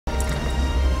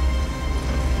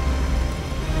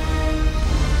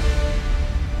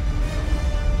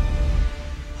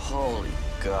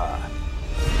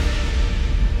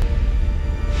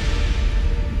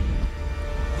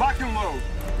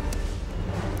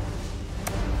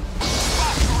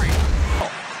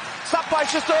by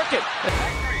Shesterkin.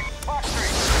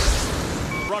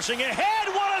 Rushing ahead,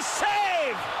 what a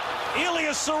save! Ilya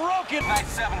Sorokin.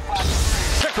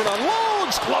 9-7-5-3. Pickard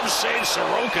unloads, glove save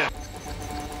Sorokin.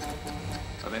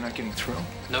 Are they not getting through?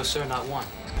 No, sir, not one.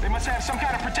 They must have some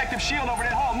kind of protective shield over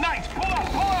that hall. Knights, pull up,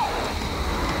 pull up!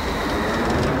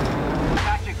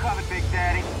 Got you covered, Big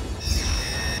Daddy.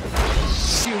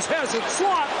 Hughes has it,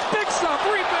 slot, picks up,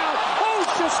 rebound. Oh,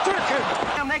 Shesterkin.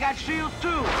 Damn, they got shields too.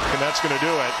 And that's going to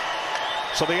do it.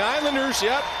 So the Islanders,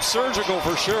 yep, surgical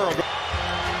for sure.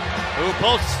 Who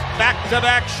posts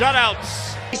back-to-back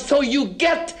shutouts. So you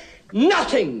get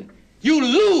nothing. You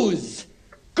lose.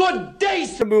 Good day.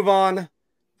 To move on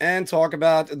and talk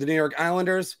about the New York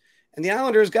Islanders. And the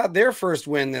Islanders got their first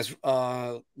win this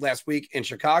last week in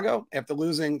Chicago after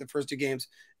losing the first two games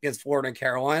against Florida and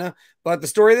Carolina. But the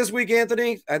story this week,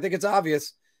 Anthony, I think it's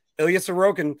obvious. Ilya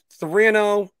Sorokin,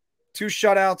 3-0, 2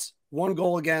 shutouts, 1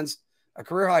 goal against, a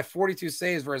career-high 42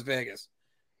 saves versus Vegas.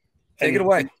 Take it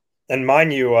away. And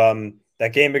mind you,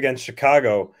 that game against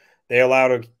Chicago, they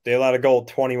allowed a goal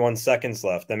 21 seconds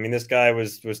left. I mean, this guy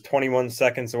was 21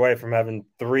 seconds away from having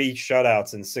 3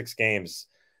 shutouts in 6 games.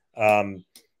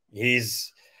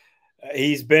 He's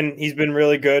been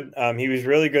really good. He was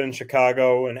really good in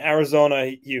Chicago. In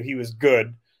Arizona, he was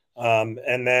good.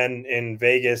 And then in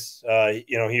Vegas,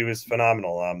 he was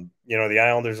phenomenal. The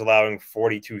Islanders allowing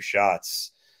 42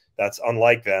 shots. That's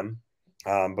unlike them.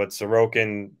 But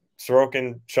Sorokin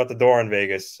shut the door in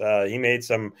Vegas. He made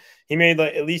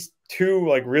like at least 2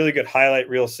 like really good highlight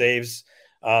reel saves.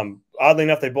 Oddly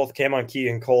enough, they both came on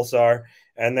Keegan Kolesar.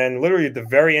 And then literally at the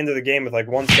very end of the game with like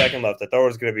 1 second left, I thought it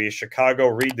was going to be a Chicago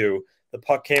redo. The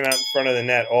puck came out in front of the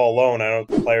net all alone. I don't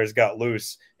know if the players got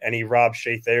loose, and he robbed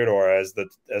Shea Theodore as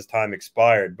time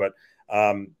expired. But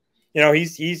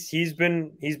he's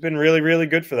been really, really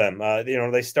good for them.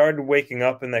 They started waking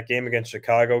up in that game against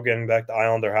Chicago, getting back to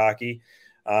Islander hockey.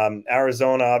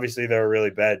 Arizona, obviously, they're a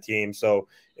really bad team, so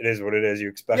it is what it is. You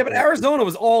expect. Yeah, but Arizona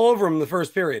was all over them in the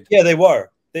first period. Yeah, they were.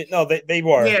 They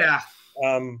were. Yeah.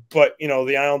 But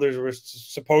the Islanders were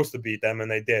supposed to beat them,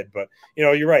 and they did. But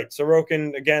you're right.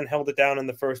 Sorokin again held it down in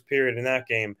the first period in that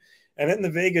game, and in the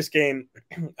Vegas game,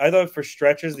 I thought for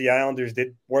stretches the Islanders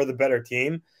were the better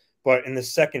team, but in the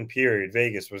second period,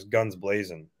 Vegas was guns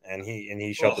blazing, and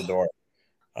he shut the door.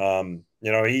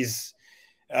 He's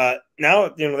now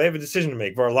they have a decision to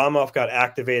make. Varlarmov got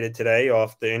activated today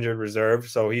off the injured reserve,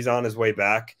 so he's on his way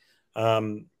back.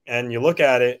 And you look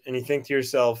at it and you think to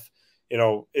yourself,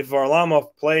 if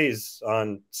Varlarmov plays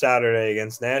on Saturday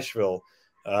against Nashville,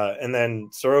 and then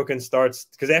Sorokin starts,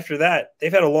 because after that,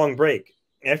 they've had a long break.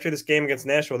 After this game against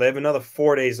Nashville, they have another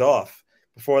 4 days off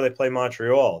before they play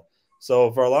Montreal. So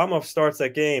if Varlarmov starts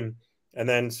that game, and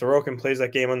then Sorokin plays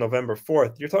that game on November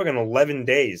 4th, you're talking 11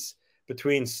 days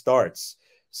between starts.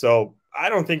 So I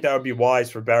don't think that would be wise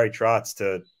for Barry Trotz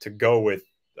to go with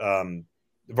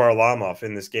Varlarmov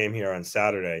in this game here on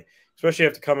Saturday, especially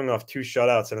after coming off 2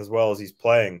 shutouts and as well as he's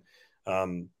playing.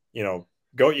 You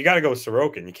got to go with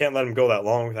Sorokin. You can't let him go that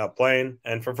long without playing.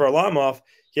 And for Varlarmov,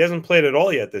 he hasn't played at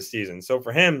all yet this season. So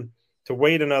for him to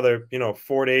wait another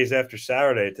 4 days after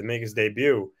Saturday to make his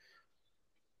debut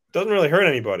doesn't really hurt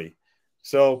anybody.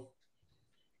 So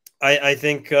I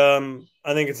think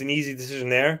it's an easy decision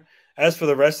there. As for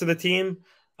the rest of the team,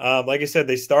 like I said,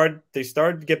 they started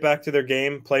to get back to their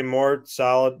game, play more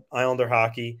solid Islander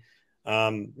hockey.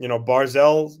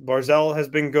 Barzal has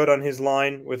been good on his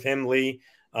line with him, Lee,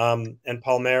 and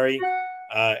Palmieri,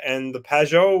 and the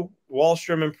Pajot,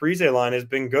 Wallstrom, and Parise line has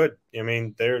been good. I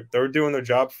mean, they're doing their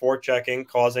job, forechecking,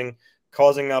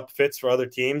 causing up fits for other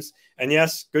teams. And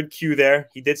yes, good cue there.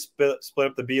 He did split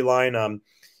up the B line.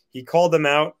 He called them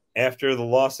out after the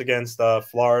loss against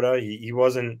Florida. He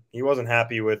wasn't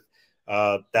happy with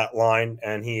that line,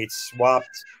 and he swapped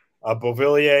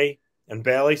Beuvillier and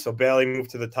Bailey. So Bailey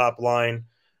moved to the top line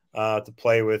to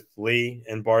play with Lee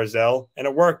and Barzal, and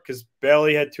it worked because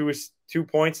Bailey had two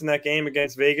points in that game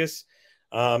against Vegas,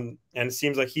 and it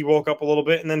seems like he woke up a little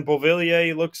bit. And then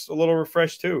Beuvillier looks a little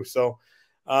refreshed too. So,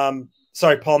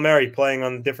 Palmieri playing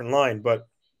on a different line, but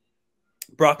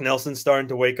Brock Nelson's starting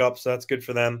to wake up, so that's good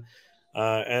for them.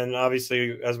 And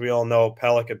obviously, as we all know,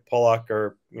 Pelech and Pollock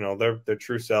are, their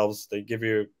true selves. They give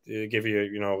you,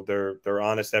 their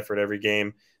honest effort every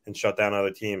game and shut down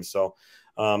other teams. So,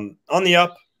 on the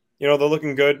up, they're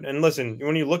looking good. And listen,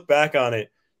 when you look back on it,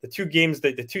 the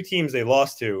two teams they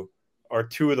lost to are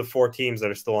 2 of the 4 teams that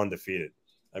are still undefeated.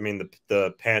 I mean,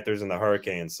 the Panthers and the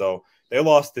Hurricanes. So they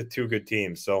lost to 2 good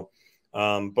teams. So,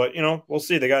 but we'll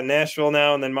see. They got Nashville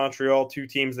now and then Montreal, 2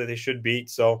 teams that they should beat.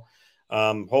 So,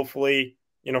 hopefully,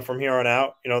 from here on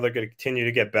out, they're going to continue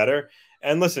to get better.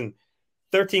 And listen,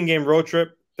 13-game road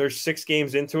trip. There's 6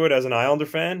 games into it as an Islander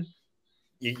fan.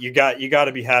 You got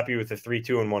to be happy with a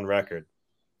 3-2-1 record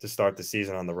to start the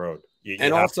season on the road.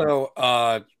 And also,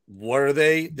 what are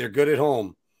they? They're good at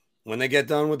home. When they get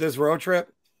done with this road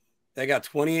trip, they got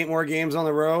 28 more games on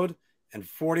the road and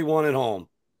 41 at home.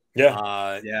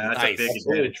 Yeah. That's nice. a big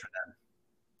advantage for them.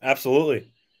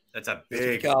 Absolutely. That's a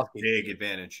big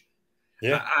advantage.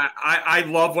 Yeah. I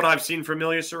love what I've seen from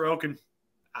Ilya Sorokin.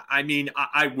 I mean,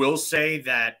 I will say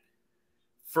that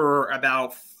for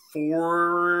about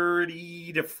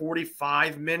 40 to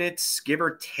 45 minutes, give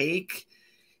or take,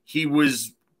 he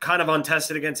was kind of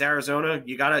untested against Arizona.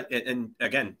 You got to, and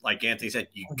again, like Anthony said,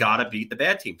 you got to beat the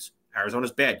bad teams.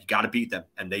 Arizona's bad. You got to beat them,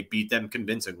 and they beat them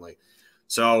convincingly.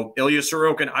 So Ilya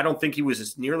Sorokin, I don't think he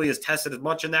was nearly as tested as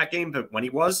much in that game, but when he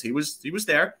was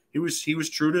there. He was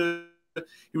true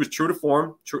to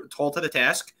form, tall to the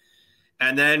task.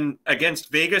 And then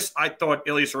against Vegas, I thought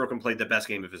Ilya Sorokin played the best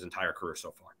game of his entire career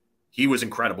so far. He was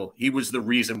incredible. He was the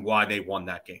reason why they won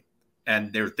that game.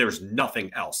 And there's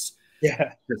nothing else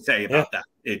to say about that.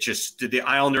 It just, the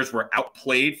Islanders were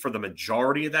outplayed for the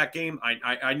majority of that game.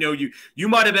 I know you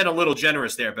might have been a little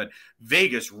generous there, but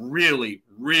Vegas really,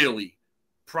 really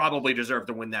probably deserved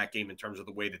to win that game in terms of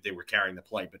the way that they were carrying the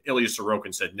play. But Ilya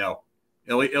Sorokin said no.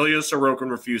 Ilya Sorokin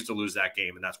refused to lose that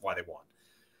game, and that's why they won.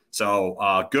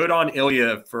 So good on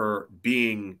Ilya for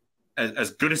being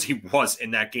as good as he was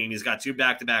in that game. He's got 2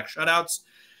 back-to-back shutouts.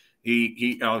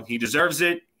 He deserves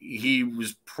it. He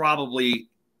was probably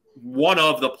one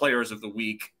of the players of the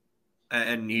week,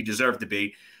 and he deserved to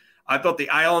be. I thought the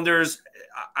Islanders,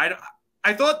 I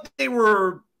thought they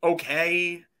were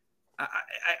okay.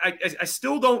 I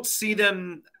still don't see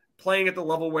them playing at the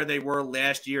level where they were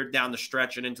last year down the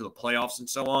stretch and into the playoffs and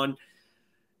so on.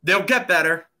 They'll get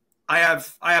better. I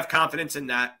have confidence in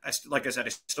that. Like I said, I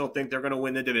still think they're going to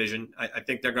win the division. I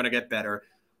think they're going to get better.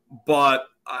 But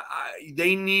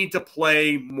they need to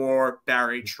play more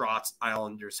Barry Trotz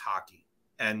Islanders hockey.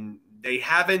 And they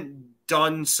haven't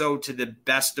done so to the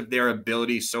best of their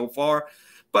ability so far.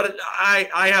 But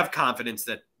I have confidence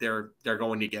that they're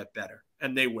going to get better.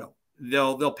 And they will.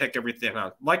 They'll pick everything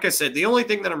out. Like I said, the only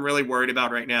thing that I'm really worried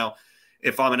about right now,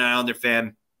 if I'm an Islander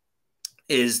fan,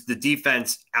 is the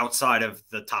defense outside of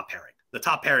the top pairing. The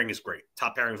top pairing is great.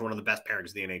 Top pairing is one of the best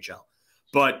pairings in the NHL.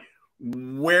 But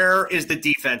where is the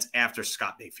defense after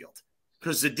Scott Mayfield?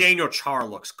 Because Zdeno Chara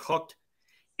looks cooked.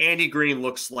 Andy Green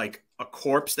looks like a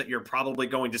corpse that you're probably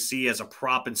going to see as a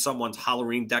prop in someone's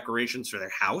Halloween decorations for their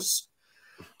house.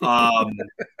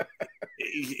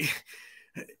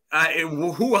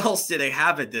 Who else do they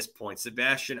have at this point?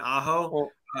 Sebastian Aho?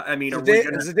 Well, I mean,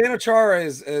 Zdeno Chara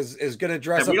is going to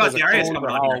dress up as a cone for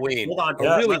Halloween. Hold on,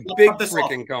 a really big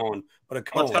freaking cone, but a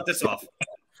cone. Let's cut this off.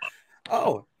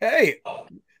 Oh, hey,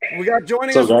 we got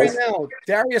joining us right now,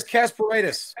 Darius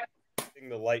Kasparaitis.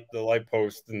 The light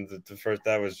post and the first,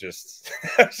 that was just.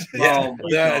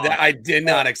 I did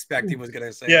not expect he was going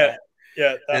to say that.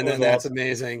 Yeah, and then that's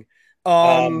amazing.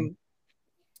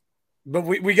 But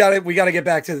we got to get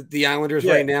back to the Islanders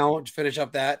right now to finish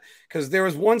up that, because there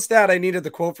was one stat I needed to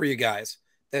quote for you guys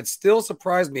that still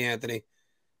surprised me, Anthony.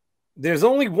 There's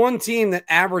only one team that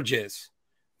averages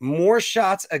more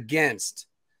shots against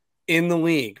in the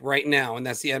league right now, and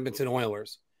that's the Edmonton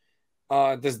Oilers.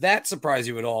 Does that surprise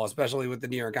you at all, especially with the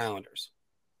New York Islanders?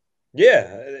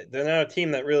 Yeah, they're not a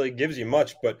team that really gives you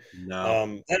much, but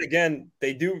no. And again,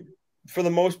 they do, for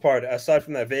the most part, aside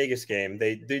from that Vegas game,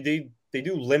 they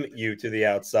do limit you to the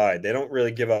outside. They don't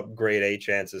really give up grade A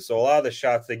chances. So a lot of the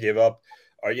shots they give up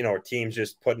are, teams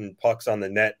just putting pucks on the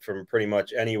net from pretty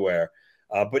much anywhere.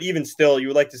 But even still, you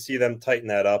would like to see them tighten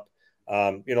that up.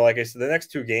 Like I said, the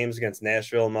next 2 games against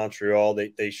Nashville and Montreal,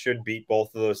 they should beat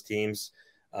both of those teams.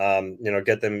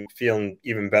 Get them feeling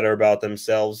even better about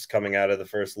themselves coming out of the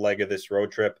first leg of this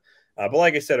road trip. But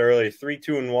like I said earlier,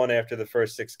 3-2-1 after the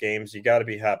first 6 games, you got to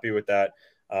be happy with that.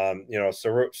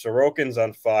 Sorokin's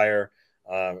on fire.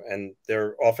 And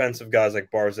their offensive guys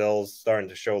like Barzal's starting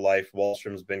to show life.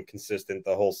 Wallstrom's been consistent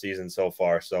the whole season so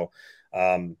far. So,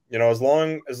 as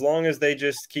long as they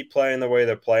just keep playing the way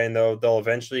they're playing, though, they'll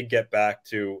eventually get back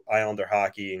to Islander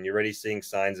hockey, and you're already seeing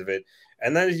signs of it.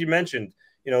 And then, as you mentioned,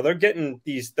 they're getting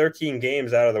these 13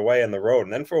 games out of the way on the road,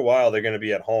 and then for a while they're going to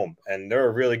be at home, and they're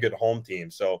a really good home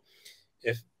team. So,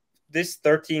 if this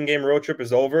 13-game road trip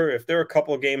is over, if they're a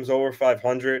couple of games over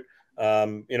 500.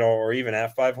 Or even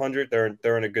at 500,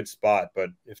 they're in a good spot. But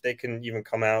if they can even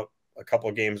come out a couple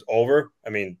of games over,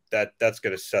 I mean, that's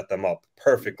going to set them up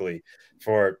perfectly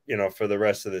for the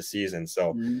rest of the season.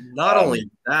 So not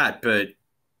only that, but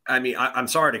I mean, I'm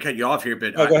sorry to cut you off here,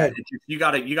 but go ahead. You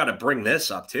got to bring this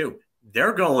up too.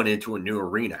 they're going into a new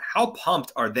arena. How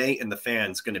pumped are they and the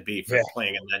fans going to be for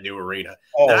playing in that new arena?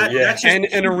 Oh, That's and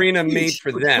an arena made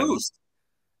for them. Boost.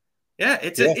 Yeah,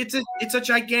 it's a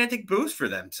gigantic boost for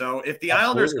them. So if the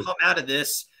Islanders come out of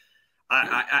this,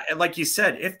 I like you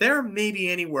said, if they're maybe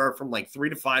anywhere from like 3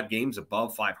 to 5 games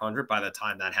above 500 by the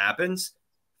time that happens,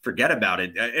 forget about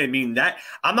it. I mean, that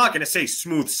I'm not going to say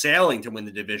smooth sailing to win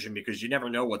the division because you never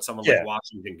know what someone like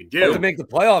Washington can do. But to make the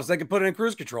playoffs, they could put it in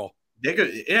cruise control. They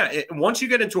could, once you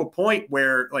get into a point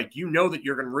where like you know that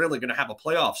you're really going to have a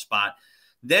playoff spot,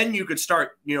 then you could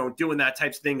start, doing that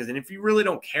types of things. And if you really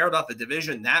don't care about the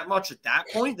division that much at that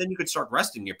point, then you could start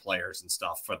resting your players and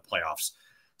stuff for the playoffs.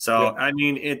 So I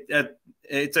mean,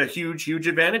 it's a huge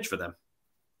advantage for them.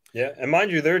 Yeah, and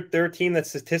mind you, they're a team that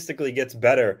statistically gets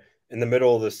better in the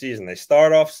middle of the season. They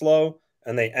start off slow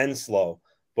and they end slow,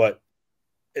 but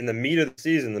in the meat of the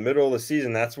season, the middle of the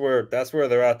season, that's where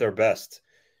they're at their best.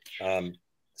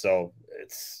 So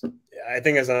I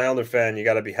think as an Islander fan, you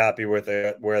got to be happy with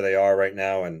where they are right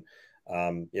now. And,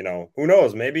 who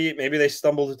knows, maybe they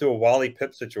stumbled into a Wally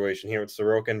Pipp situation here with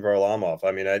Sorokin, Varlarmov.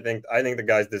 I mean, I think the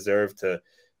guys deserve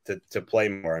to play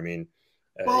more. I mean,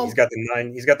 he's got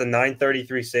the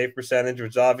 933 save percentage,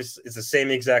 which obviously is the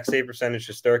same exact save percentage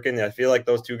as Shesterkin. I feel like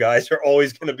those two guys are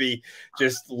always going to be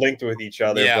just linked with each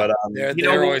other. Yeah, but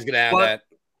they're always going to have that.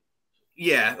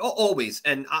 Yeah, always.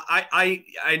 And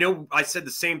I know I said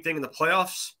the same thing in the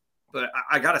playoffs, but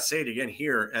I got to say it again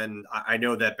here. And I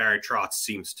know that Barry Trotz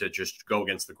seems to just go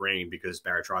against the grain because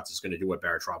Barry Trotz is going to do what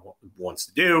Barry Trotz wants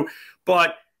to do.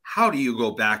 But how do you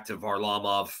go back to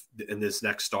Varlarmov in this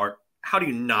next start? How do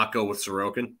you not go with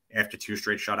Sorokin after 2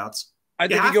 straight shutouts? I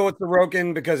think you go with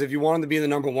Sorokin because if you want him to be the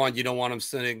number 1, you don't want him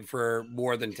sitting for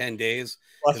more than 10 days.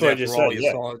 That's what I just said. You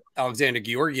saw Alexander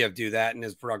Georgiev do that and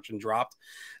his production dropped.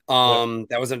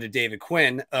 That was under David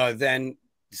Quinn.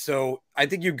 So I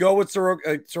think you go with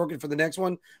Sorokin for the next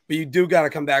one, but you do got to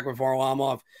come back with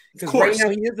Varlamov because right now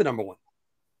he is the number 1.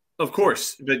 Of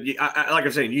course, but like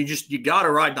I'm saying, you got to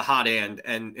ride the hot end,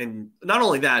 and not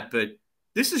only that, but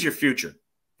this is your future.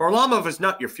 Varlamov is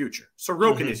not your future.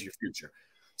 Sorokin is your future.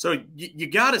 So you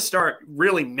got to start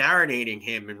really marinating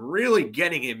him and really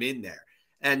getting him in there,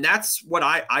 and that's what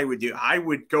I would do. I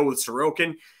would go with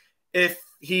Sorokin. If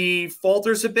he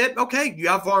falters a bit, okay, you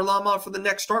have Varlamov for the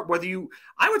next start.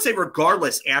 I would say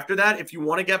regardless after that, if you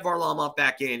want to get Varlamov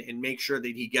back in and make sure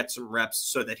that he gets some reps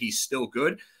so that he's still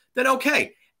good, then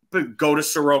okay. But go to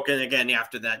Sorokin again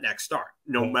after that next start,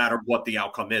 no matter what the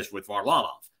outcome is with Varlamov.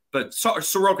 But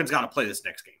Sorokin's got to play this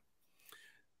next game.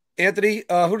 Anthony,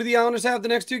 who do the Islanders have the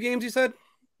next 2 games, you said?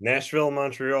 Nashville,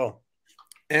 Montreal.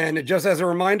 And just as a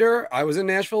reminder, I was in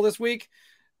Nashville this week.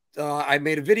 I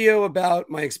made a video about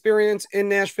my experience in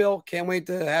Nashville. Can't wait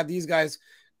to have these guys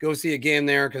go see a game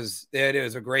there because it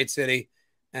is a great city.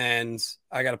 And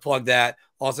I got to plug that.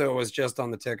 Also, it was just on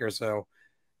the ticker, so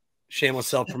shameless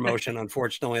self-promotion.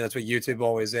 Unfortunately, that's what YouTube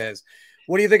always is.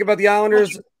 What do you think about the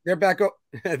Islanders? They're back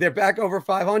over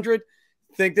 500.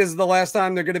 Think this is the last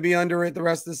time they're going to be under it the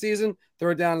rest of the season?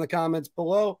 Throw it down in the comments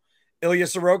below. Ilya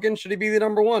Sorokin, should he be the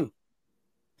number 1?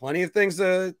 Plenty of things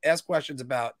to ask questions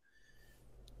about.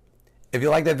 If you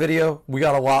like that video, we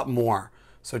got a lot more.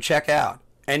 So check out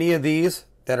any of these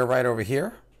that are right over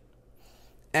here.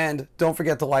 And don't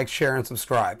forget to like, share, and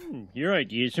subscribe. Your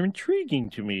ideas are intriguing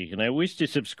to me, and I wish to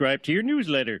subscribe to your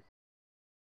newsletter.